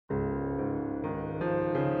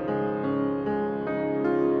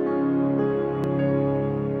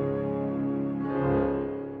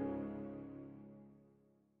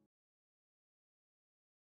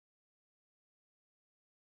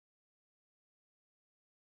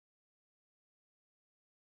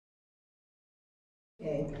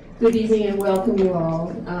Okay. Good evening and welcome you all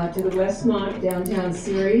to the Westmont Downtown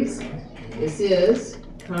Series. This is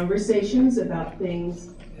Conversations About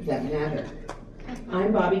Things That Matter.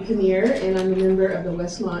 I'm Bobby Kinnear and I'm a member of the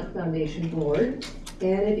Westmont Foundation Board,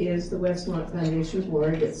 and it is the Westmont Foundation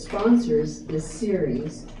Board that sponsors this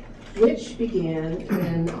series, which began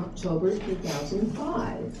in October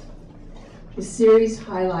 2005. The series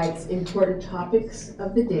highlights important topics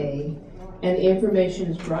of the day, and the information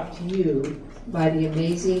is brought to you by the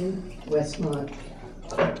amazing Westmont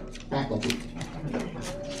faculty.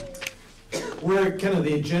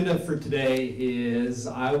 The agenda for today is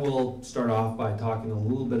I will start off by talking a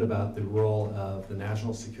little bit about the role of the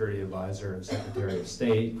National Security Advisor and Secretary of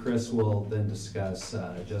State. Chris will then discuss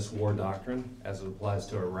just war doctrine as it applies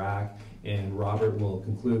to Iraq, and Robert will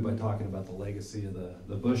conclude by talking about the legacy of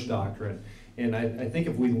the Bush Doctrine. And I think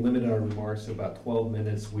if we limit our remarks to about 12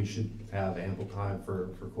 minutes, we should have ample time for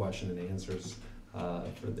question and answers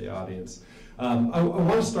for the audience. I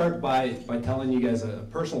want to start by telling you guys a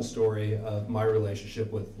personal story of my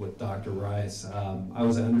relationship with Dr. Rice. I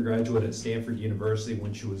was an undergraduate at Stanford University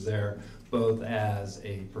when she was there, both as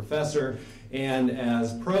a professor and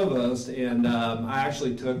as provost, and I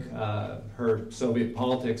actually took her Soviet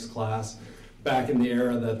politics class back in the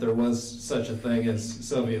era that there was such a thing as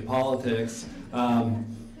Soviet politics.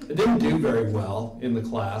 I didn't do very well in the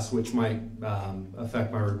class, which might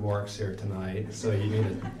affect my remarks here tonight, so you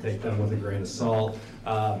need to take them with a grain of salt.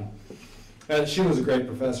 She was a great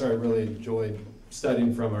professor. I really enjoyed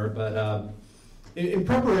studying from her, but in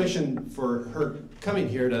preparation for her coming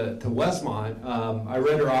here to Westmont, I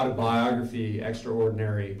read her autobiography,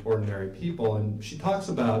 Extraordinary Ordinary People, and she talks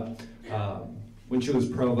about when she was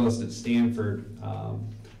provost at Stanford,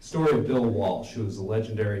 story of Bill Walsh, who was a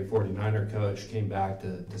legendary 49er coach, came back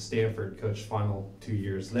to Stanford, coached final 2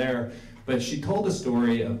 years there. But she told a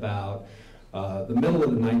story about the middle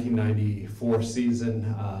of the 1994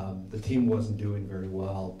 season. The team wasn't doing very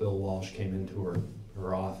well. Bill Walsh came into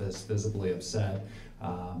her office visibly upset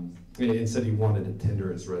and said he wanted to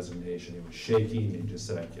tender his resignation. He was shaking and just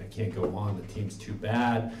said, I can't go on, the team's too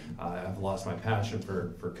bad, I've lost my passion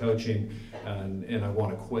for coaching, and I want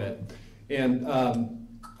to quit. And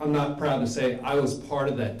I'm not proud to say I was part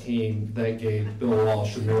of that team that gave Bill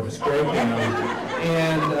Walsh a nervous breakdown,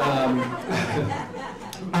 and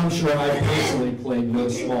I'm sure I personally played no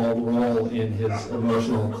small role in his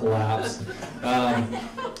emotional collapse.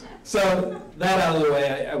 So that out of the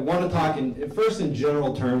way, I want to talk first in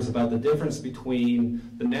general terms about the difference between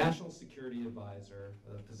the National Security Advisor,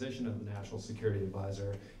 the position of the National Security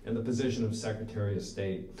Advisor, and the position of Secretary of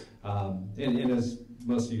State. And as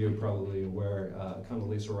most of you are probably aware,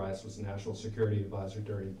 Condoleezza Rice was National Security Advisor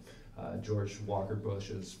during George Walker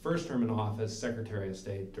Bush's first term in office, Secretary of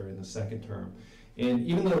State during the second term. And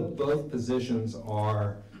even though both positions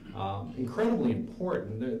are incredibly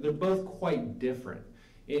important, they're both quite different.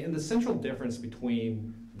 And the central difference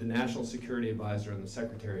between the National Security Advisor and the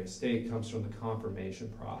Secretary of State comes from the confirmation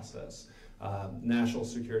process. National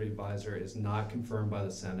Security Advisor is not confirmed by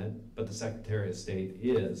the Senate, but the Secretary of State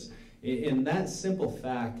is. And that simple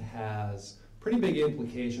fact has pretty big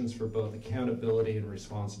implications for both accountability and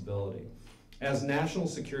responsibility. As National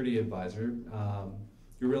Security Advisor,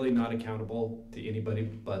 you're really not accountable to anybody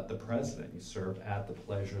but the president. You serve at the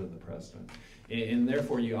pleasure of the president. And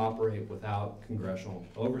therefore you operate without congressional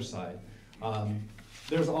oversight.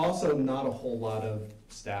 There's also not a whole lot of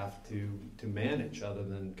staff to manage other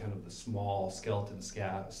than kind of the small skeleton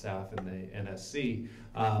staff in the NSC.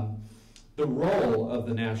 The role of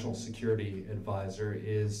the National Security Advisor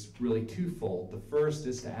is really twofold. The first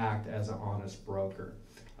is to act as an honest broker.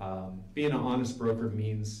 Being an honest broker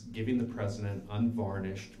means giving the president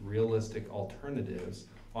unvarnished, realistic alternatives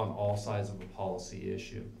on all sides of a policy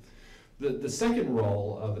issue. The second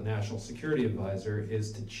role of the National Security Advisor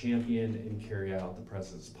is to champion and carry out the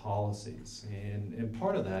president's policies. And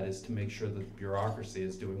part of that is to make sure that the bureaucracy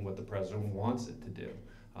is doing what the president wants it to do.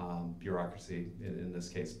 Bureaucracy, in this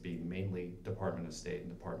case, being mainly Department of State and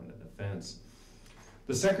Department of Defense.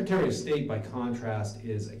 The Secretary of State, by contrast,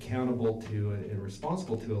 is accountable to and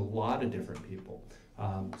responsible to a lot of different people.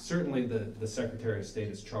 Certainly the Secretary of State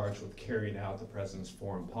is charged with carrying out the president's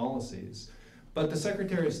foreign policies, but the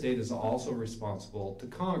Secretary of State is also responsible to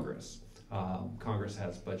Congress. Congress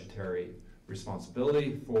has budgetary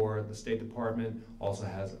responsibility for the State Department, also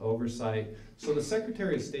has oversight. So the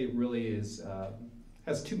Secretary of State really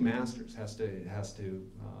has two masters, has to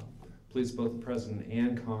please both the President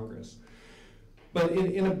and Congress. But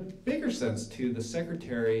in a bigger sense, too, the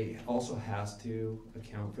Secretary also has to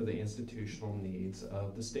account for the institutional needs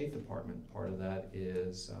of the State Department. Part of that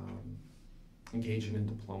is engaging in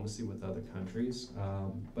diplomacy with other countries,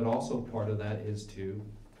 but also part of that is to,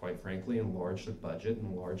 quite frankly, enlarge the budget and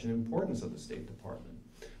enlarge the importance of the State Department.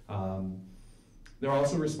 They're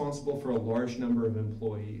also responsible for a large number of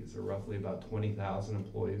employees, or roughly about 20,000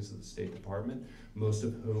 employees of the State Department, most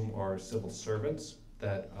of whom are civil servants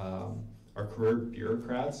that are career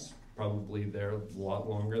bureaucrats, probably there a lot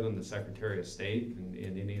longer than the Secretary of State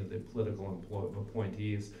and any of the political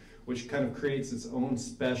appointees, which kind of creates its own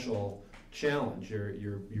special challenge.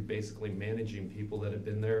 You're basically managing people that have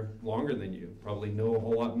been there longer than you, probably know a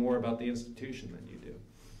whole lot more about the institution than you do.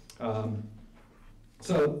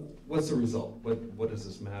 So what's the result? What does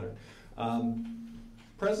this matter?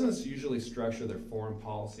 Presidents usually structure their foreign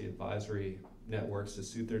policy advisory networks to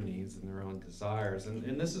suit their needs and their own desires.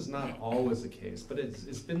 And this is not always the case, but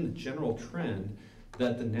it's been the general trend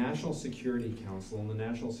that the National Security Council and the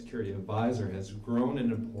National Security Advisor has grown in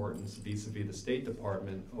importance vis-a-vis the State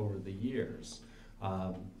Department over the years.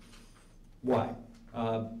 Why?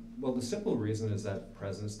 Well, the simple reason is that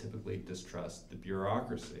presidents typically distrust the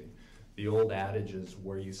bureaucracy. The old adage is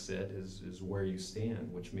where you sit is where you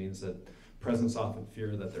stand, which means that presidents often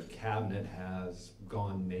fear that their cabinet has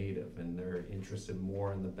gone native and they're interested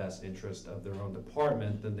more in the best interest of their own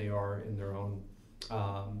department than they are in their own,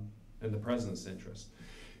 in the president's interest.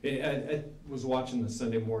 I was watching the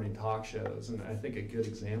Sunday morning talk shows, and I think a good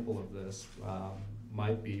example of this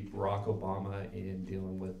might be Barack Obama in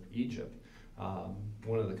dealing with Egypt.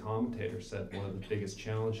 One of the commentators said one of the biggest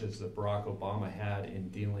challenges that Barack Obama had in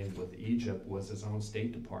dealing with Egypt was his own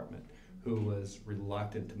State Department, who was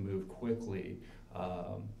reluctant to move quickly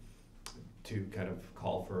to kind of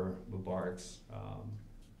call for Mubarak's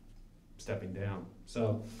stepping down.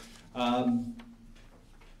 So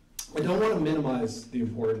I don't want to minimize the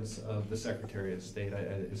importance of the Secretary of State.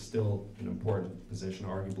 It's still an important position,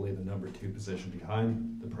 arguably the #2 position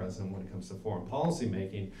behind the president when it comes to foreign policy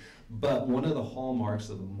making. But one of the hallmarks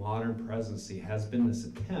of the modern presidency has been this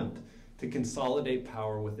attempt to consolidate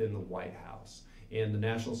power within the White House. And the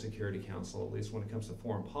National Security Council, at least when it comes to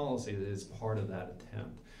foreign policy, is part of that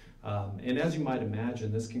attempt. And as you might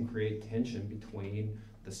imagine, this can create tension between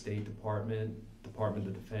the State Department, Department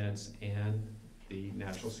of Defense, and the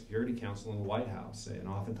National Security Council in the White House. And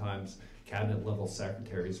oftentimes, cabinet-level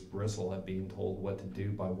secretaries bristle at being told what to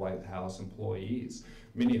do by White House employees,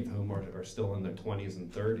 many of whom are still in their 20s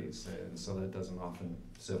and 30s, and so that doesn't often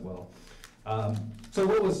sit well. So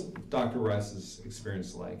what was Dr. Rice's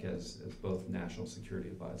experience like as both National Security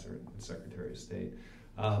Advisor and Secretary of State?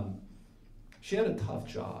 She had a tough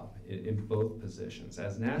job in both positions.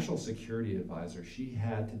 As National Security Advisor, she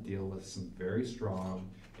had to deal with some very strong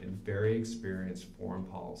and very experienced foreign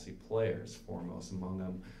policy players, foremost among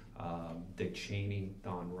them Dick Cheney,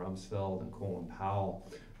 Don Rumsfeld, and Colin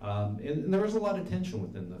Powell. And there was a lot of tension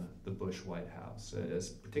within the Bush White House,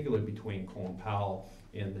 particularly between Colin Powell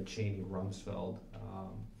and the Cheney-Rumsfeld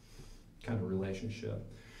kind of relationship.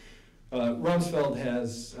 Rumsfeld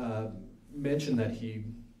has mentioned that he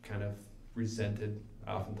kind of resented,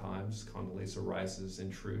 oftentimes, Condoleezza Rice's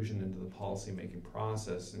intrusion into the policymaking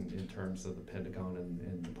process in terms of the Pentagon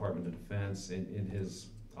and Department of Defense. In his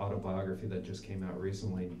autobiography that just came out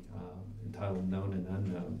recently, entitled Known and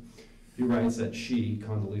Unknown, he writes that she,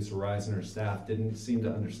 Condoleezza Rice, and her staff didn't seem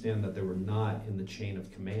to understand that they were not in the chain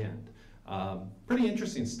of command. Pretty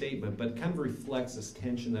interesting statement, but it kind of reflects this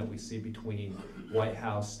tension that we see between White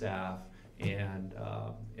House staff and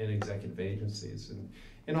executive agencies.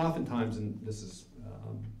 And oftentimes, and this is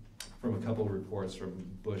from a couple of reports from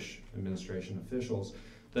Bush administration officials,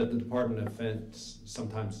 that the Department of Defense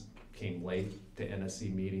sometimes came late to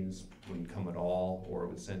NSC meetings, wouldn't come at all, or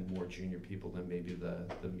would send more junior people than maybe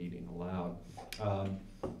the meeting allowed.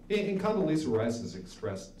 And Condoleezza Rice has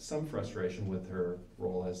expressed some frustration with her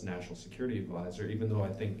role as National Security Advisor, even though I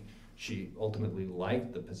think she ultimately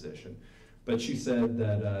liked the position. But she said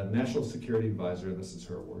that National Security Advisor, this is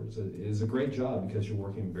her words, is a great job because you're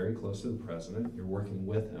working very close to the president, you're working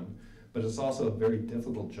with him, but it's also a very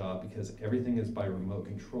difficult job because everything is by remote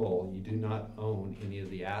control. You do not own any of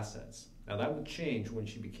the assets. Now that would change when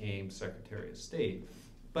she became Secretary of State,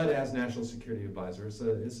 but as National Security Advisor,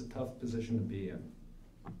 it's a tough position to be in.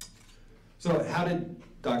 So how did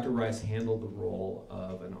Dr. Rice handle the role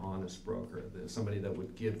of an honest broker, somebody that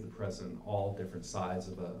would give the president all different sides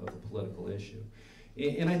of a political issue?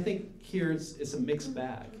 And I think here it's a mixed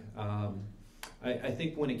bag. I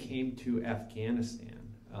think when it came to Afghanistan,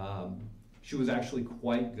 she was actually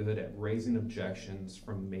quite good at raising objections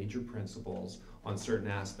from major principals on certain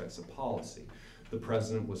aspects of policy. The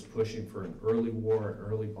president was pushing for an early war, an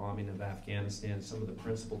early bombing of Afghanistan. Some of the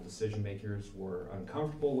principal decision makers were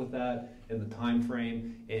uncomfortable with that and the time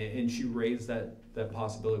frame, and she raised that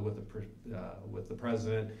possibility with the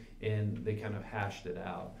president, and they kind of hashed it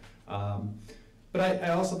out. But I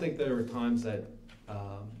also think there were times that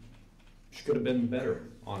she could have been better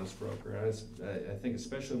honest broker. I think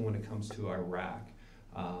especially when it comes to Iraq.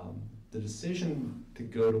 The decision to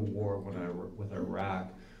go to war with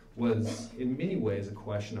Iraq was in many ways a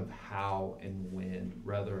question of how and when,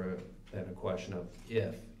 rather than a question of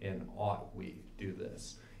if and ought we do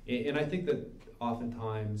this. And I think that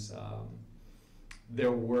oftentimes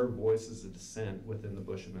there were voices of dissent within the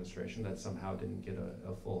Bush administration that somehow didn't get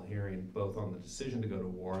a full hearing, both on the decision to go to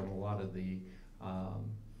war and a lot of the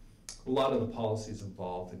policies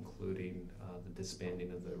involved, including the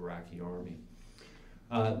disbanding of the Iraqi army.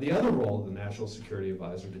 The other role of the National Security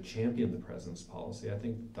Advisor to champion the president's policy, I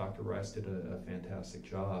think Dr. Rice did a fantastic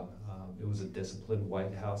job. It was a disciplined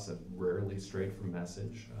White House that rarely strayed from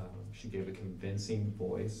message. She gave a convincing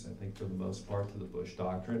voice, I think for the most part, to the Bush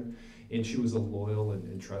doctrine, and she was a loyal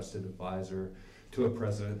and trusted advisor to a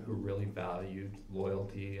president who really valued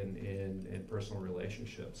loyalty and personal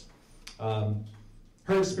relationships.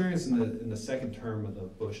 Her experience in the second term of the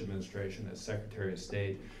Bush administration as Secretary of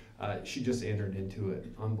State, she just entered into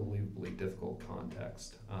an unbelievably difficult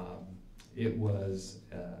context. It was,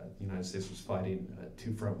 the United States was fighting a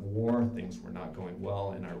two-front war. Things were not going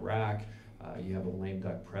well in Iraq. You have a lame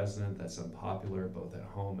duck president that's unpopular both at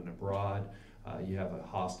home and abroad. You have a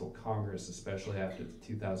hostile Congress, especially after the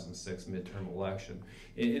 2006 midterm election.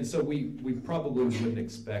 And so we probably wouldn't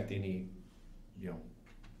expect any,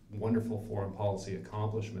 wonderful foreign policy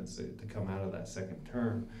accomplishments to come out of that second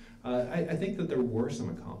term. I think that there were some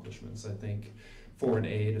accomplishments. I think foreign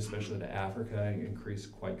aid, especially to Africa,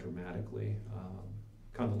 increased quite dramatically.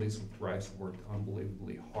 Condoleezza Rice worked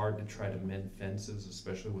unbelievably hard to try to mend fences,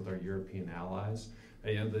 especially with our European allies.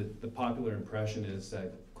 And the popular impression is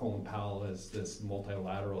that Colin Powell is this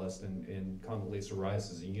multilateralist and Condoleezza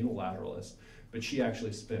Rice is a unilateralist, but she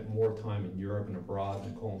actually spent more time in Europe and abroad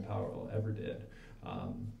than Colin Powell ever did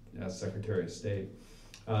as Secretary of State.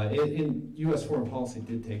 And U.S. foreign policy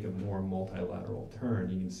did take a more multilateral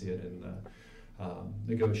turn. You can see it in the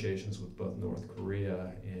negotiations with both North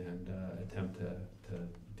Korea and attempt to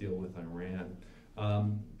deal with Iran.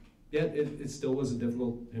 Yet it still was a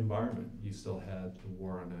difficult environment. You still had the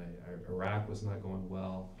war on Iraq was not going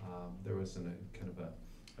well. There was kind of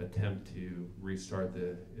a attempt to restart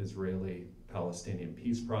the Israeli-Palestinian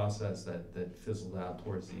peace process that fizzled out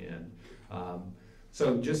towards the end.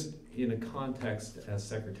 So just in a context as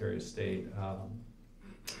Secretary of State,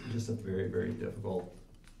 just a very, very difficult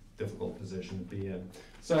position to be in.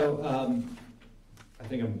 So I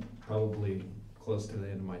think I'm probably close to the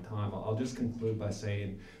end of my time. I'll just conclude by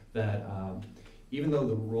saying that even though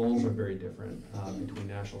the roles are very different between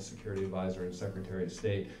National Security Advisor and Secretary of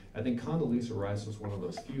State, I think Condoleezza Rice was one of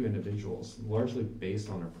those few individuals, largely based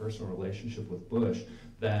on her personal relationship with Bush,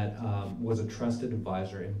 that was a trusted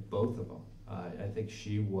advisor in both of them. I think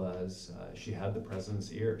she had the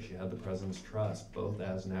president's ear, she had the president's trust, both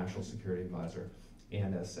as National Security Advisor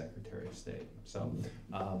and as Secretary of State. So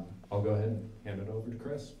I'll go ahead and hand it over to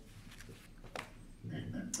Chris.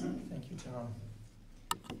 Thank you, Tom.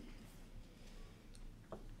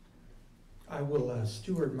 I will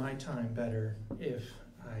steward my time better if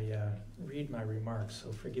I read my remarks,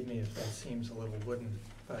 so forgive me if that seems a little wooden,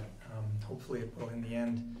 but hopefully it will in the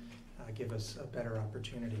end give us a better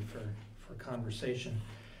opportunity for conversation.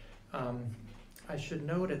 I should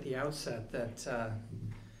note at the outset that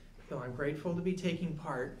though I'm grateful to be taking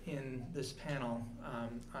part in this panel,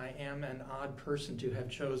 I am an odd person to have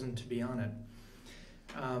chosen to be on it.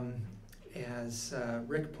 As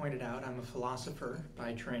Rick pointed out, I'm a philosopher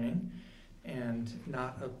by training and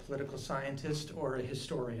not a political scientist or a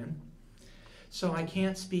historian. So I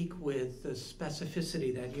can't speak with the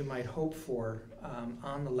specificity that you might hope for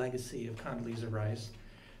on the legacy of Condoleezza Rice,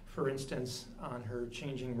 for instance, on her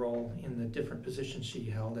changing role in the different positions she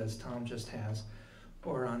held, as Tom just has,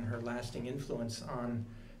 or on her lasting influence on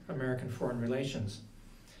American foreign relations.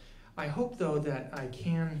 I hope, though, that I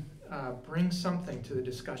can bring something to the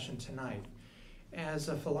discussion tonight. As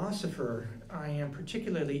a philosopher, I am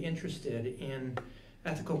particularly interested in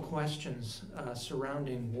ethical questions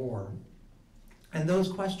surrounding war. And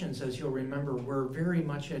those questions, as you'll remember, were very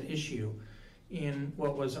much at issue in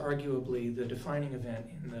what was arguably the defining event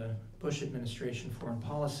in the Bush administration foreign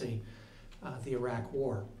policy, the Iraq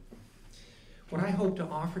War. What I hope to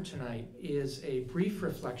offer tonight is a brief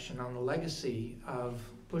reflection on the legacy of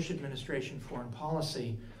Bush administration foreign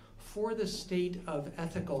policy for the state of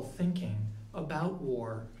ethical thinking about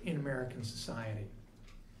war in American society.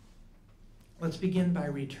 Let's begin by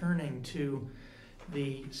returning to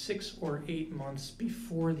the 6 or 8 months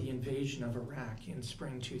before the invasion of Iraq in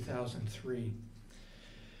spring 2003.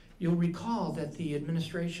 You'll recall that the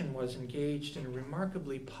administration was engaged in a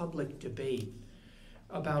remarkably public debate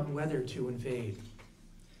about whether to invade.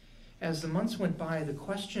 As the months went by, the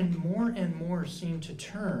question more and more seemed to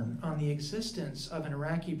turn on the existence of an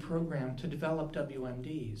Iraqi program to develop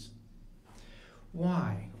WMDs.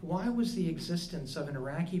 Why? Why was the existence of an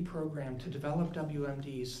Iraqi program to develop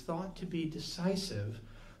WMDs thought to be decisive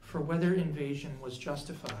for whether invasion was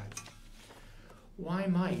justified? Why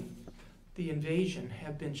might the invasion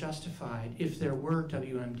have been justified if there were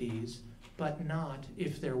WMDs, but not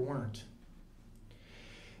if there weren't?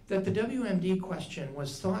 That the WMD question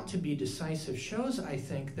was thought to be decisive shows, I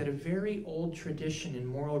think, that a very old tradition in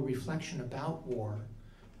moral reflection about war,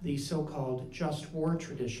 the so-called just war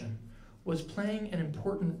tradition, was playing an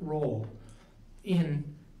important role in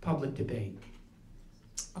public debate.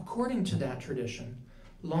 According to that tradition,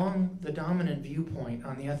 long the dominant viewpoint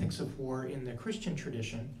on the ethics of war in the Christian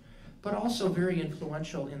tradition, but also very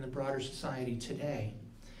influential in the broader society today.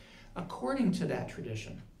 According to that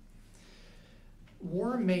tradition,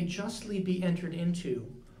 war may justly be entered into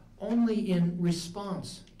only in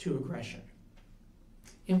response to aggression.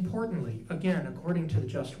 Importantly, again, according to the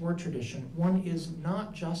just war tradition, one is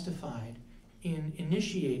not justified in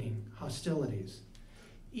initiating hostilities,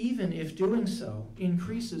 even if doing so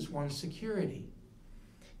increases one's security,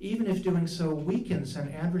 even if doing so weakens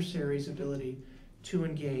an adversary's ability to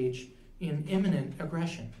engage in imminent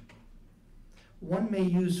aggression. One may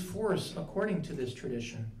use force, according to this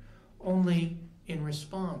tradition, only in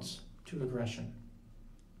response to aggression.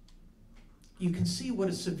 You can see what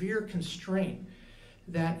a severe constraint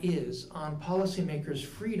that is on policymakers'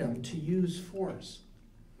 freedom to use force.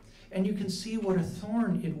 And you can see what a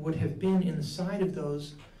thorn it would have been in the side of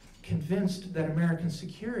those convinced that American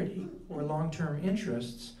security or long-term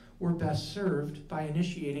interests were best served by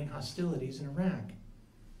initiating hostilities in Iraq.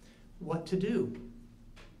 What to do?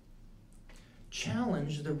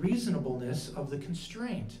 Challenge the reasonableness of the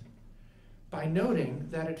constraint by noting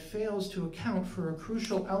that it fails to account for a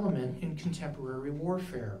crucial element in contemporary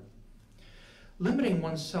warfare. Limiting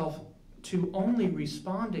oneself to only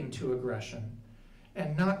responding to aggression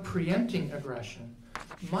and not preempting aggression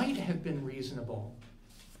might have been reasonable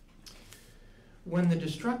when the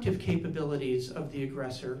destructive capabilities of the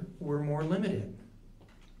aggressor were more limited.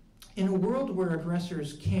 In a world where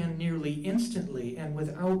aggressors can nearly instantly and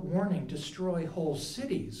without warning destroy whole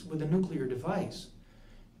cities with a nuclear device,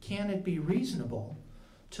 can it be reasonable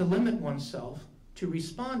to limit oneself to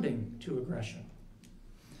responding to aggression?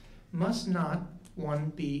 Must not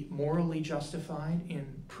one be morally justified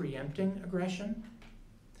in preempting aggression?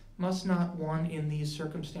 Must not one in these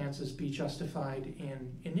circumstances be justified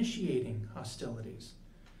in initiating hostilities?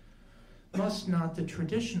 Must not the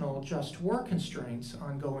traditional just war constraints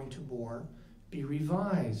on going to war be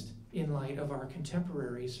revised in light of our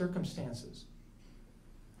contemporary circumstances?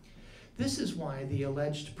 This is why the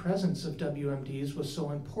alleged presence of WMDs was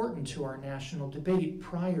so important to our national debate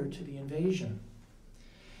prior to the invasion.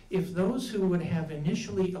 If those who would have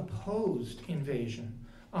initially opposed invasion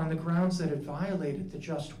on the grounds that it violated the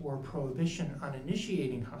just war prohibition on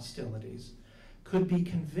initiating hostilities could be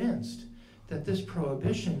convinced that this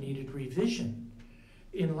prohibition needed revision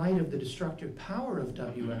in light of the destructive power of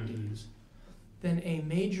WMDs, then a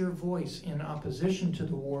major voice in opposition to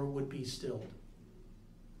the war would be stilled.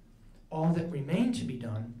 All that remained to be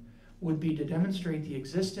done would be to demonstrate the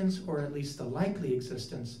existence, or at least the likely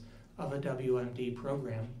existence, of a WMD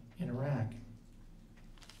program in Iraq.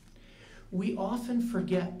 We often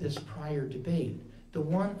forget this prior debate, the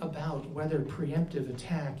one about whether preemptive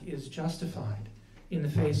attack is justified in the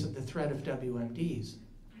face of the threat of WMDs.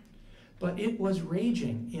 But it was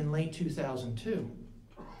raging in late 2002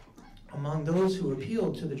 among those who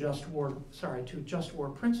appealed to the just war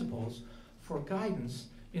principles for guidance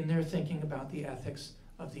in their thinking about the ethics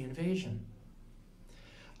of the invasion.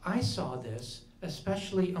 I saw this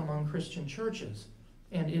especially among Christian churches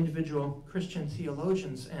and individual Christian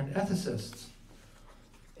theologians and ethicists.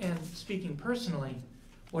 And speaking personally,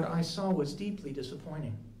 what I saw was deeply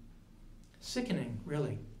disappointing. Sickening,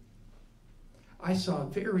 really. I saw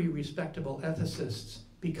very respectable ethicists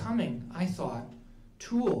becoming, I thought,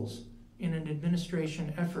 tools in an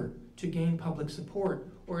administration effort to gain public support,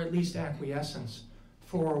 or at least acquiescence,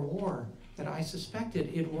 for a war that I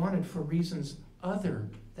suspected it wanted for reasons other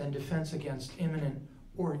than defense against imminent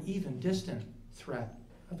or even distant threat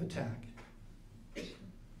of attack.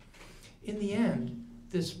 In the end,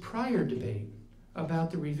 this prior debate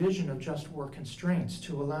about the revision of just war constraints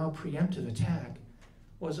to allow preemptive attack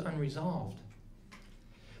was unresolved.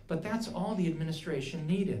 But that's all the administration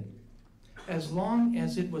needed. As long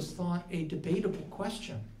as it was thought a debatable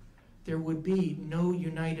question, there would be no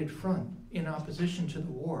united front in opposition to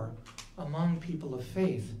the war among people of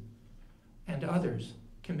faith and others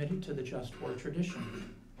committed to the just war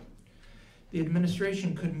tradition. The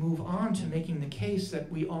administration could move on to making the case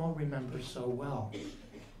that we all remember so well,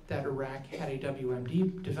 that Iraq had a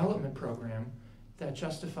WMD development program that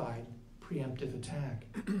justified preemptive attack.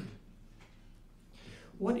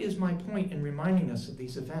 What is my point in reminding us of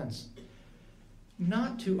these events?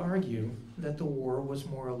 Not to argue that the war was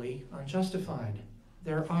morally unjustified.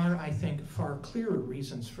 There are, I think, far clearer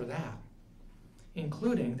reasons for that,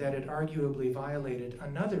 including that it arguably violated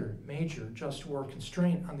another major just war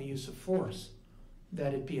constraint on the use of force,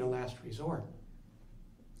 that it be a last resort.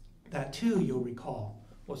 That too, you'll recall,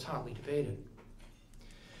 was hotly debated.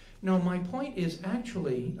 No, my point is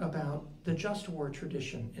actually about the just war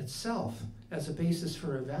tradition itself as a basis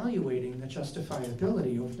for evaluating the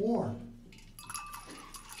justifiability of war.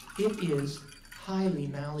 It is highly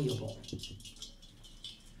malleable.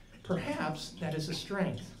 Perhaps that is a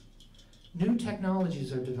strength. New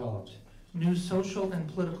technologies are developed. New social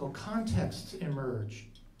and political contexts emerge.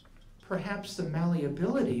 Perhaps the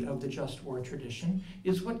malleability of the just war tradition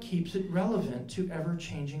is what keeps it relevant to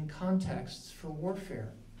ever-changing contexts for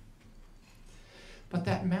warfare. But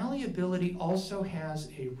that malleability also has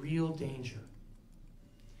a real danger.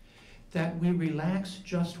 That we relax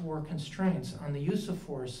just war constraints on the use of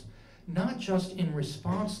force, not just in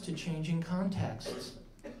response to changing contexts,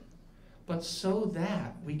 but so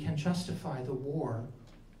that we can justify the war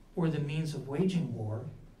or the means of waging war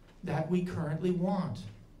that we currently want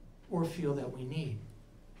or feel that we need.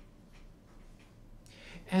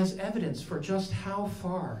 As evidence for just how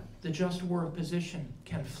far the just war position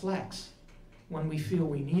can flex when we feel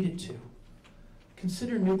we need it to,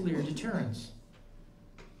 consider nuclear deterrence.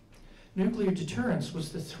 Nuclear deterrence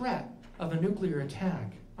was the threat of a nuclear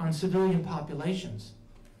attack on civilian populations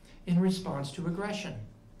in response to aggression.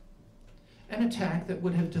 An attack that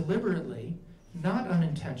would have deliberately, not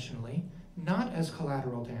unintentionally, not as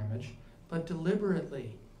collateral damage, but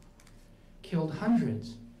deliberately killed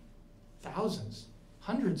hundreds, thousands,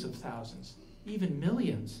 hundreds of thousands, even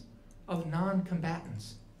millions of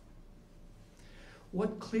non-combatants.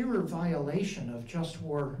 What clearer violation of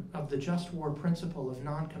the just war principle of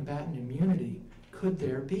non-combatant immunity could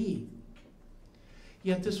there be?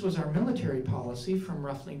 Yet this was our military policy from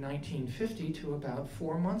roughly 1950 to about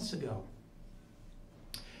 4 months ago.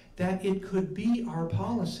 That it could be our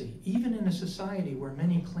policy, even in a society where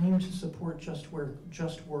many claim to support just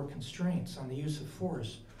war constraints on the use of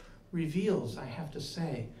force, reveals, I have to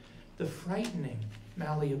say, the frightening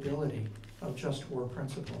malleability of just war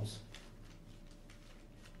principles.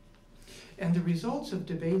 And the results of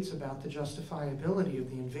debates about the justifiability of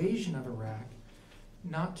the invasion of Iraq,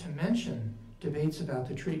 not to mention debates about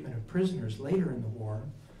the treatment of prisoners later in the war,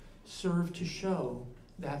 serve to show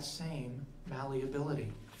that same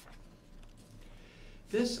malleability.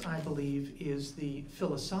 This, I believe, is the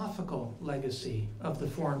philosophical legacy of the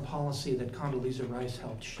foreign policy that Condoleezza Rice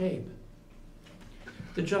helped shape.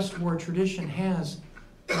 The just war tradition has,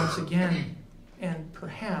 once again, and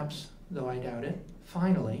perhaps, though I doubt it,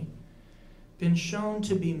 finally, been shown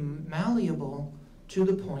to be malleable to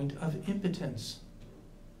the point of impotence.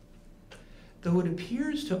 Though it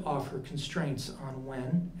appears to offer constraints on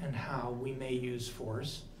when and how we may use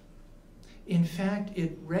force, in fact,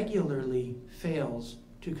 it regularly fails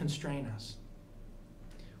to constrain us.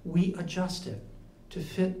 We adjust it to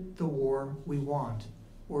fit the war we want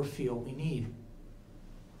or feel we need.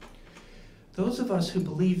 Those of us who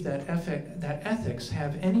believe that ethics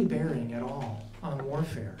have any bearing at all on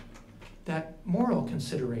warfare, that moral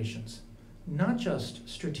considerations, not just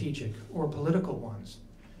strategic or political ones,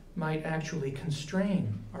 might actually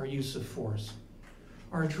constrain our use of force,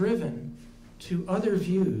 are driven to other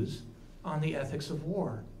views on the ethics of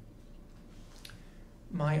war.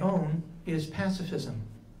 My own is pacifism.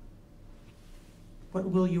 What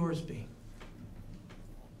will yours be?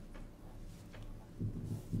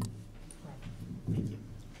 Thank you.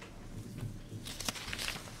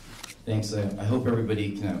 Thanks. I hope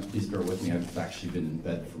everybody can please bear with me. I've actually been in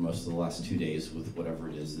bed for most of the last 2 days with whatever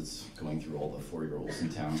it is that's going through all the 4-year-olds in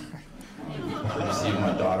town. Courtesy of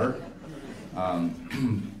my daughter.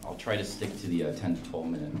 I'll try to stick to the 10 to 12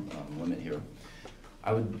 minute limit here.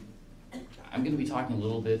 I'm going to be talking a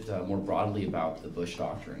little bit more broadly about the Bush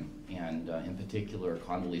Doctrine, and in particular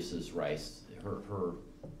Condoleezza Rice,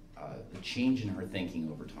 the change in her thinking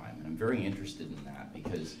over time. And I'm very interested in that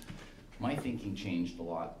because My thinking changed a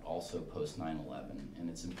lot also post 9/11, and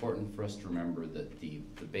it's important for us to remember that the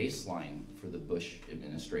baseline for the Bush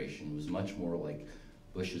administration was much more like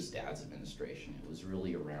Bush's dad's administration. It was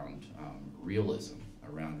really around realism,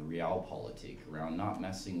 around realpolitik, around not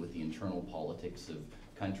messing with the internal politics of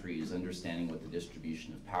countries, understanding what the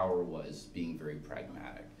distribution of power was, being very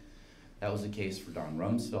pragmatic. That was the case for Don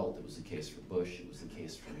Rumsfeld, it was the case for Bush, it was the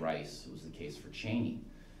case for Rice, it was the case for Cheney.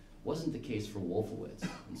 It wasn't the case for Wolfowitz.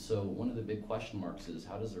 And so one of the big question marks is,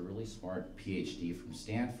 how does a really smart PhD from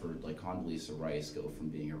Stanford like Condoleezza Rice go from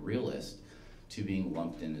being a realist to being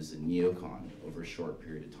lumped in as a neocon over a short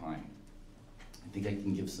period of time? I think I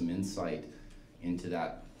can give some insight into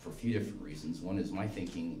that for a few different reasons. One is my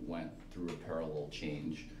thinking went through a parallel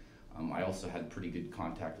change. I also had pretty good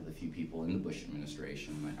contact with a few people in the Bush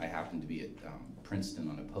administration. I happened to be at Princeton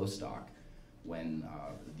on a postdoc when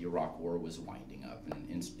the Iraq War was winding up.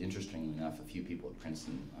 And interestingly enough, a few people at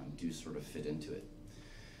Princeton do sort of fit into it.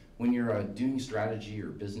 When you're doing strategy or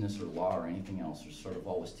business or law or anything else, there's sort of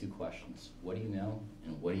always two questions. What do you know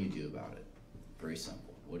and what do you do about it? Very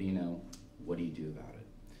simple. What do you know? What do you do about it?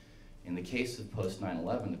 In the case of post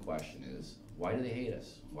 9/11, the question is, why do they hate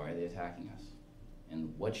us? Why are they attacking us?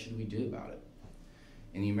 And what should we do about it?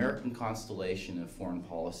 In the American constellation of foreign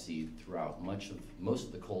policy throughout most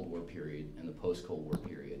of the Cold War period and the post-Cold War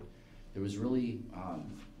period, there was really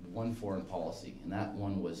one foreign policy, and that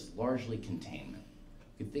one was largely containment.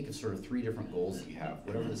 You can think of sort of three different goals that you have.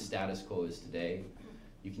 Whatever the status quo is today,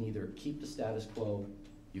 you can either keep the status quo,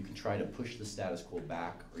 you can try to push the status quo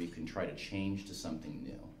back, or you can try to change to something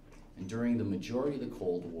new. And during the majority of the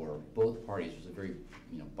Cold War, both parties, there was a very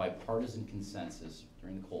bipartisan consensus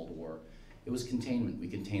during the Cold War. It was containment. We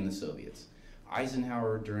contained the Soviets.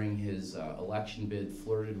 Eisenhower, during his election bid,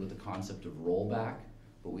 flirted with the concept of rollback,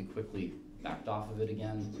 but we quickly backed off of it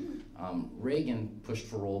again. Reagan pushed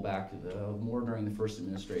for rollback more during the first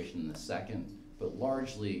administration than the second, but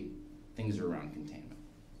largely things are around containment.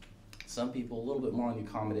 Some people a little bit more on the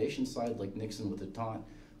accommodation side, like Nixon with the taunt,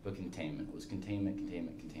 but containment. It was containment,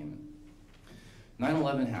 containment, containment.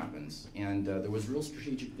 9/11 happens, and there was real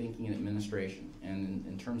strategic thinking in administration, and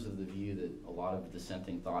in terms of the view that a lot of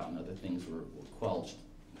dissenting thought and other things were quelched,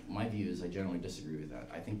 my view is I generally disagree with that.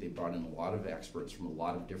 I think they brought in a lot of experts from a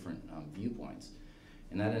lot of different viewpoints,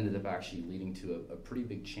 and that ended up actually leading to a pretty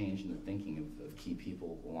big change in the thinking of key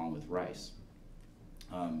people along with Rice.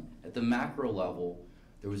 At the macro level,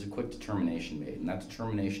 there was a quick determination made, and that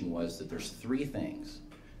determination was that there's three things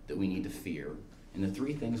that we need to fear. And the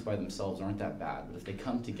three things by themselves aren't that bad, but if they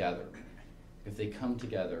come together,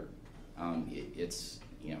 it's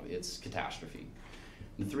catastrophe.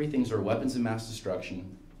 And the three things are weapons of mass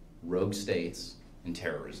destruction, rogue states, and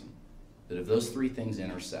terrorism. That if those three things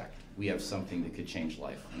intersect, we have something that could change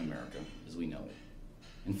life in America as we know it,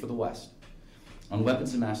 and for the West. On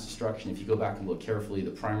weapons of mass destruction, if you go back and look carefully,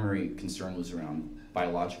 the primary concern was around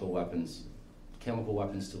biological weapons, chemical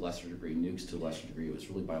weapons to a lesser degree, nukes to a lesser degree. It was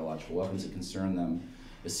really biological weapons that concerned them,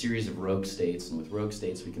 a series of rogue states, and with rogue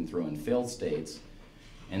states we can throw in failed states,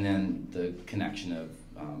 and then the connection of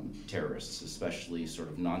terrorists, especially sort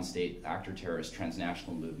of non-state actor terrorist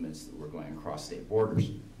transnational movements that were going across state borders.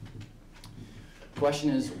 The question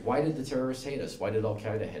is, why did the terrorists hate us? Why did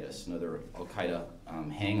Al-Qaeda hate us and other Al-Qaeda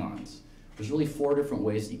hang-ons? There's really four different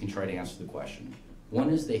ways that you can try to answer the question. One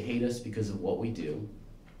is they hate us because of what we do,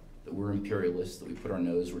 that we're imperialists, that we put our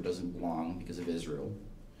nose where it doesn't belong because of Israel.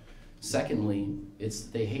 Secondly, it's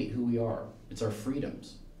they hate who we are. It's our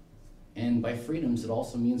freedoms. And by freedoms, it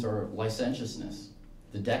also means our licentiousness,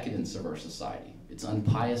 the decadence of our society, its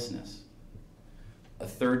unpiousness. A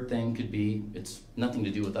third thing could be, it's nothing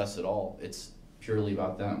to do with us at all. It's purely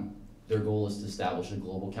about them. Their goal is to establish a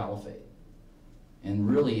global caliphate. And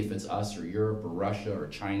really, if it's us or Europe or Russia or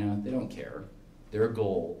China, they don't care. Their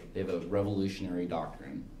goal, they have a revolutionary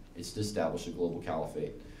doctrine. It's to establish a global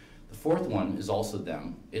caliphate. The fourth one is also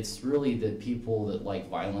them. It's really that people that like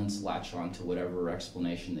violence latch on to whatever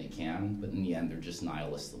explanation they can, but in the end, they're just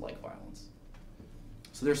nihilists that like violence.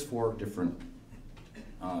 So there's four different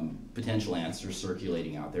potential answers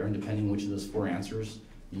circulating out there, and depending which of those four answers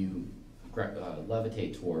you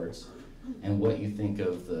levitate towards, and what you think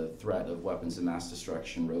of the threat of weapons of mass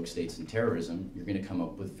destruction, rogue states, and terrorism, you're going to come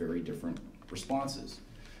up with very different responses.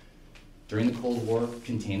 During the Cold War,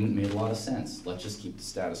 containment made a lot of sense. Let's just keep the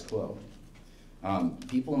status quo.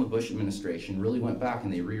 People in the Bush administration really went back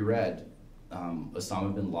and they reread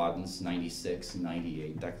Osama bin Laden's 96 and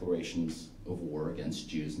 98 declarations of war against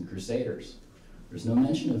Jews and Crusaders. There's no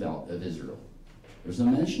mention of Israel. There's no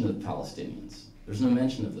mention of the Palestinians. There's no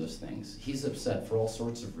mention of those things. He's upset for all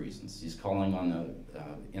sorts of reasons. He's calling on the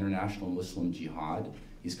international Muslim jihad.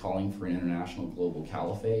 He's calling for an international global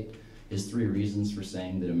caliphate. His 3 reasons for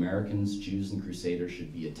saying that Americans, Jews, and Crusaders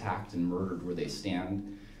should be attacked and murdered where they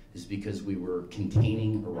stand is because we were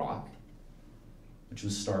containing Iraq, which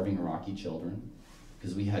was starving Iraqi children,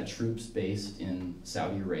 because we had troops based in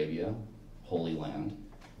Saudi Arabia, Holy Land,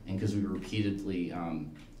 and because we were repeatedly,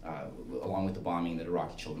 along with the bombing, that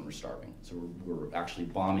Iraqi children were starving. So we're actually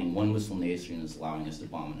bombing one Muslim nation and is allowing us to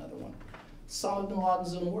bomb another one. Osama bin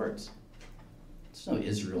Laden's own words. There's no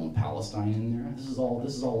Israel and Palestine in there. This is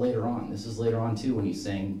all later on. This is later on too, when he's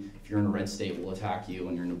saying, if you're in a red state, we'll attack you,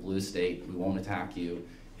 and you're in a blue state, we won't attack you.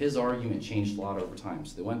 His argument changed a lot over time.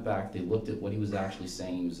 So they went back, they looked at what he was actually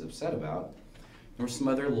saying he was upset about. There were some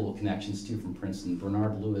other little connections too from Princeton.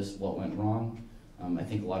 Bernard Lewis, What Went Wrong? I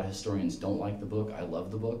think a lot of historians don't like the book. I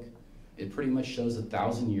love the book. It pretty much shows a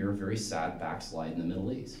 1,000-year, very sad backslide in the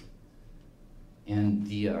Middle East. And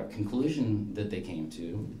the conclusion that they came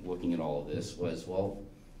to, looking at all of this, was, well,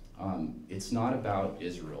 it's not about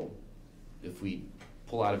Israel. If we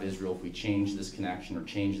pull out of Israel, if we change this connection or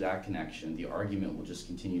change that connection, the argument will just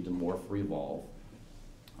continue to morph or evolve.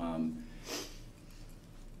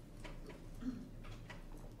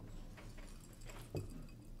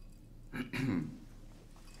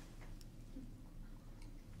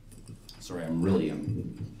 Sorry, I'm really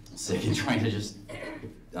sick and trying to just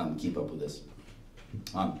keep up with this.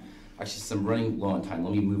 Actually, since I'm running low on time,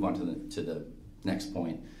 let me move on to the next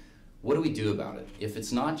point. What do we do about it? If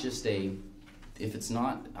it's not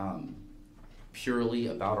purely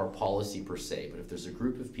about our policy per se, but if there's a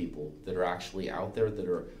group of people that are actually out there that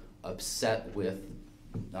are upset with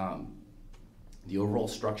the overall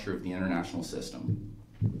structure of the international system,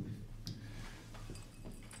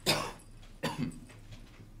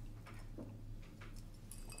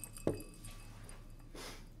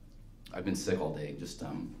 I've been sick all day. Just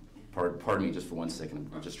pardon me just for 1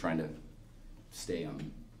 second. I'm just trying to stay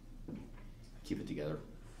keep it together.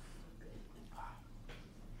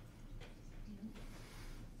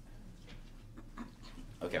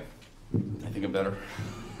 Okay, I think I'm better.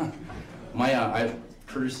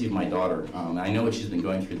 Courtesy of my daughter, I know what she's been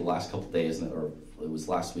going through the last couple of days, or it was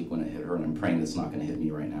last week when it hit her, and I'm praying that's not going to hit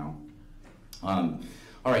me right now.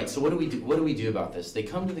 All right, so what do we do? What do we do about this? They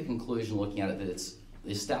come to the conclusion, looking at it, that it's the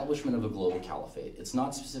establishment of a global caliphate. It's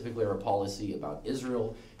not specifically our policy about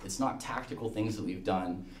Israel. It's not tactical things that we've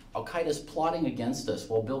done. Al-Qaeda's plotting against us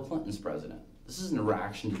while Bill Clinton's president. This isn't a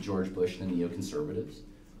reaction to George Bush and the neoconservatives.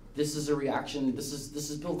 This is a reaction. This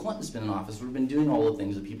is Bill Clinton's been in office. We've been doing all the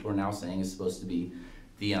things that people are now saying is supposed to be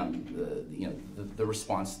the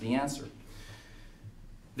response to the answer.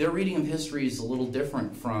 Their reading of history is a little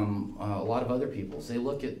different from a lot of other people's. They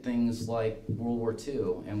look at things like World War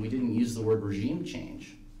II, and we didn't use the word regime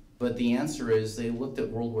change. But the answer is they looked at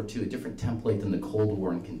World War II, a different template than the Cold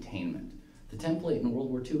War and containment. The template in World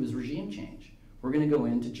War II is regime change. We're going to go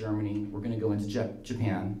into Germany, we're going to go into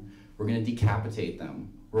Japan, we're going to decapitate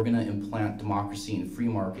them, we're going to implant democracy and free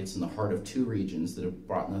markets in the heart of 2 regions that have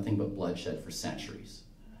brought nothing but bloodshed for centuries.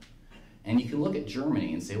 And you can look at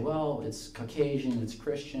Germany and say, well, it's Caucasian, it's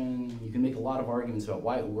Christian. You can make a lot of arguments about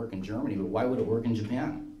why it would work in Germany, but why would it work in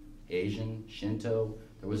Japan? Asian, Shinto,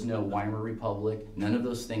 there was no Weimar Republic, none of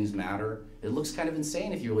those things matter. It looks kind of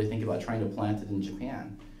insane if you really think about trying to plant it in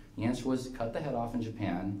Japan. The answer was cut the head off in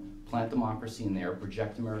Japan, plant democracy in there,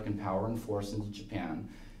 project American power and force into Japan,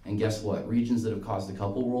 and guess what? Regions that have caused a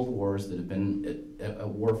couple world wars, that have been at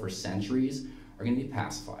war for centuries, are going to be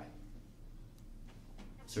pacified.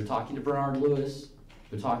 So they're talking to Bernard Lewis,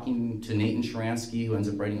 they're talking to Nathan Sharansky, who ends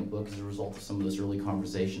up writing a book as a result of some of those early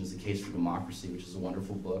conversations, The Case for Democracy, which is a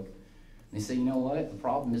wonderful book. And they say, you know what, the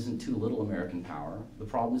problem isn't too little American power, the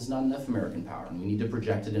problem is not enough American power, and we need to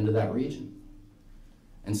project it into that region.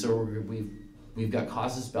 And so we've got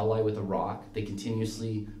casus belli with Iraq. They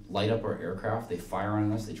continuously light up our aircraft, they fire on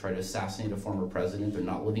us, they try to assassinate a former president, they're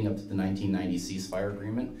not living up to the 1990 ceasefire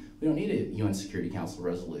agreement. We don't need a UN Security Council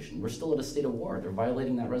resolution. We're still at a state of war. They're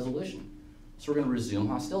violating that resolution. So we're going to resume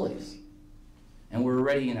hostilities. And we're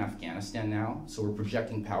already in Afghanistan now, so we're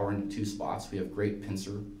projecting power into 2 spots. We have great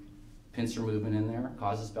pincer movement in there,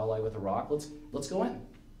 casus belli with Iraq. Let's go in.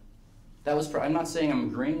 That was. I'm not saying I'm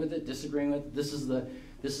agreeing with it, disagreeing with it. This is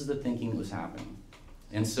the thinking that was happening.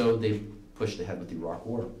 And so they pushed ahead with the Iraq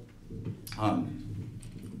War.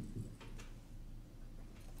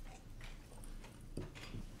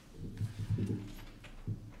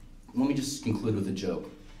 Let me just conclude with a joke.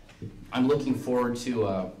 I'm looking forward to,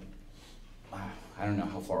 I don't know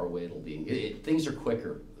how far away it'll be. Things are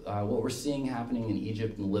quicker. what we're seeing happening in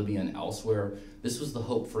Egypt and Libya and elsewhere, this was the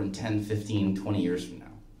hope for in 10, 15, 20 years from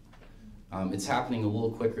now. It's happening a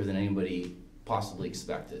little quicker than anybody possibly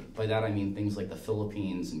expected. By that I mean things like the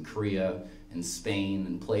Philippines and Korea and Spain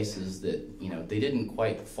and places that, they didn't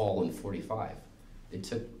quite fall in 45. It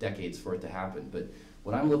took decades for it to happen. But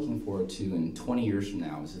what I'm looking forward to in 20 years from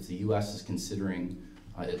now is if the US is considering,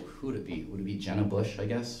 who would it be? Would it be Jenna Bush, I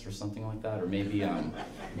guess, or something like that? Or maybe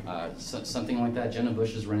something like that. Jenna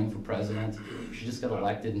Bush is running for president. She just got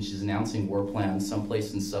elected and she's announcing war plans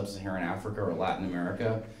someplace in sub-Saharan Africa or Latin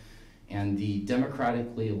America. And the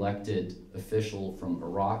democratically elected official from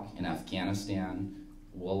Iraq and Afghanistan,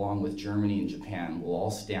 along with Germany and Japan, will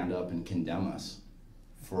all stand up and condemn us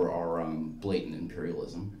for our blatant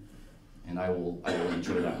imperialism. And I will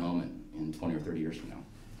enjoy that moment in 20 or 30 years from now.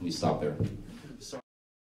 Let me stop there.